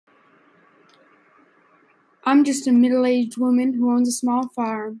I'm just a middle-aged woman who owns a small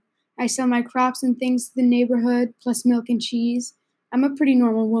farm. I sell my crops and things to the neighborhood, plus milk and cheese. I'm a pretty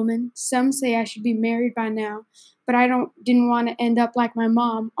normal woman. Some say I should be married by now, but I didn't want to end up like my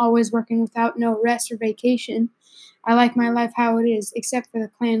mom, always working without no rest or vacation. I like my life how it is, except for the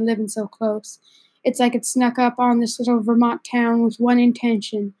clan living so close. It's like it snuck up on this little Vermont town with one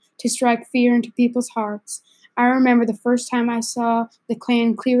intention, to strike fear into people's hearts. I remember the first time I saw the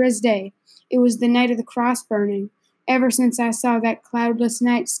clan clear as day. It was the night of the cross burning. Ever since I saw that cloudless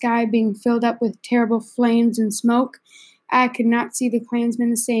night sky being filled up with terrible flames and smoke, I could not see the Klansmen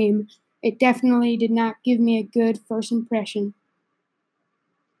the same. It definitely did not give me a good first impression.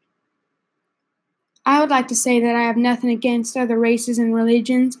 I would like to say that I have nothing against other races and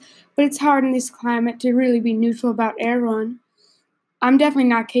religions, but it's hard in this climate to really be neutral about everyone. I'm definitely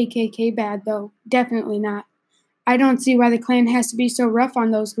not KKK bad, though. Definitely not. I don't see why the Klan has to be so rough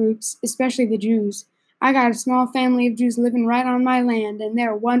on those groups, especially the Jews. I got a small family of Jews living right on my land, and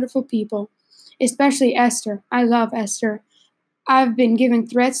they're wonderful people. Especially Esther. I love Esther. I've been given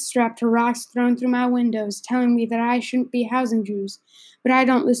threats strapped to rocks thrown through my windows, telling me that I shouldn't be housing Jews. But I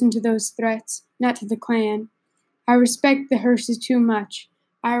don't listen to those threats, not to the Klan. I respect the Hearses too much.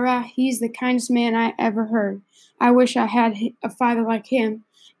 Ira, he's the kindest man I ever heard. I wish I had a father like him.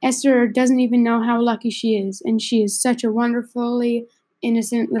 Esther doesn't even know how lucky she is, and she is such a wonderfully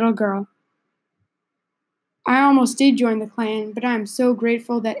innocent little girl. I almost did join the Klan, but I am so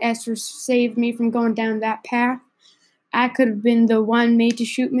grateful that Esther saved me from going down that path. I could have been the one made to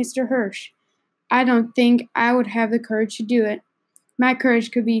shoot Mr. Hirsch. I don't think I would have the courage to do it. My courage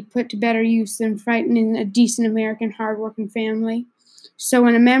could be put to better use than frightening a decent American hard-working family. So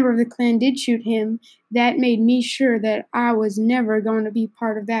when a member of the Klan did shoot him, that made me sure that I was never going to be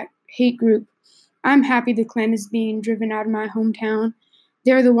part of that hate group. I'm happy the Klan is being driven out of my hometown.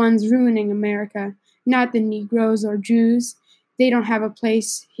 They're the ones ruining America, not the Negroes or Jews. They don't have a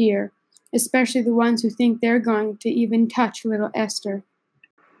place here, especially the ones who think they're going to even touch little Esther.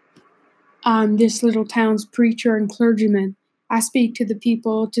 I'm this little town's preacher and clergyman. I speak to the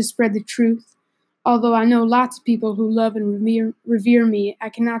people to spread the truth. Although I know lots of people who love and revere me, I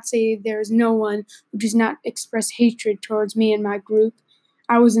cannot say there is no one who does not express hatred towards me and my group.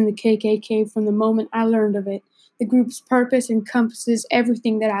 I was in the KKK from the moment I learned of it. The group's purpose encompasses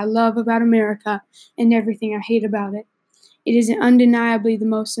everything that I love about America and everything I hate about it. It is undeniably the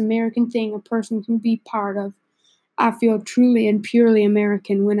most American thing a person can be part of. I feel truly and purely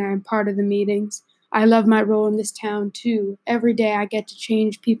American when I am part of the meetings. I love my role in this town, too. Every day I get to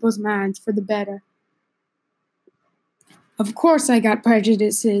change people's minds for the better. Of course I got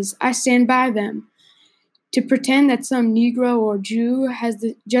prejudices. I stand by them. To pretend that some Negro or Jew has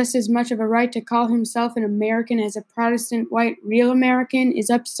just as much of a right to call himself an American as a Protestant, white, real American is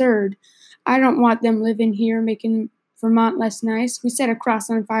absurd. I don't want them living here making Vermont less nice. We set a cross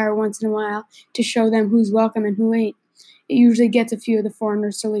on fire once in a while to show them who's welcome and who ain't. It usually gets a few of the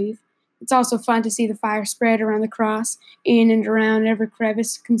foreigners to leave. It's also fun to see the fire spread around the cross, in and around every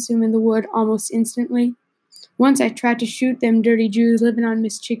crevice, consuming the wood almost instantly. Once I tried to shoot them dirty Jews living on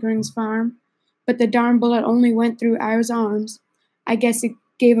Miss Chickering's farm, but the darn bullet only went through Ira's arms. I guess it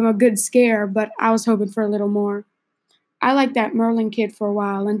gave him a good scare, but I was hoping for a little more. I liked that Merlin kid for a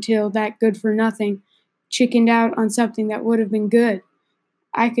while until that good-for-nothing chickened out on something that would have been good.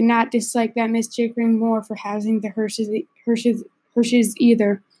 I could not dislike that Miss Chickering more for housing the Hirsches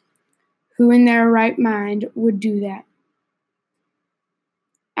either. Who in their right mind would do that?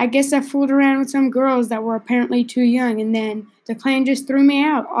 I guess I fooled around with some girls that were apparently too young, and then the Klan just threw me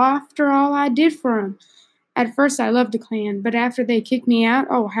out after all I did for 'em. At first I loved the Klan, but after they kicked me out,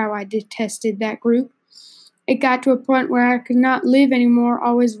 oh, how I detested that group. It got to a point where I could not live anymore,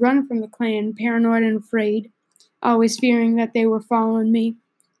 always running from the Klan, paranoid and afraid, always fearing that they were following me.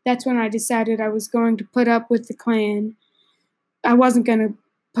 That's when I decided I was going to put up with the Klan. I wasn't going to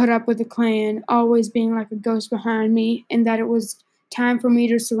put up with the Klan always being like a ghost behind me, and that it was time for me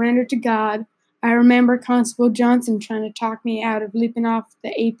to surrender to God. I remember Constable Johnson trying to talk me out of leaping off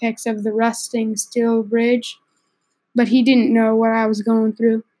the apex of the rusting steel bridge, but he didn't know what I was going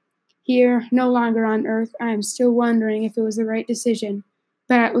through. Here, no longer on Earth, I am still wondering if it was the right decision,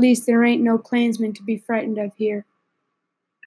 but at least there ain't no Klansmen to be frightened of here.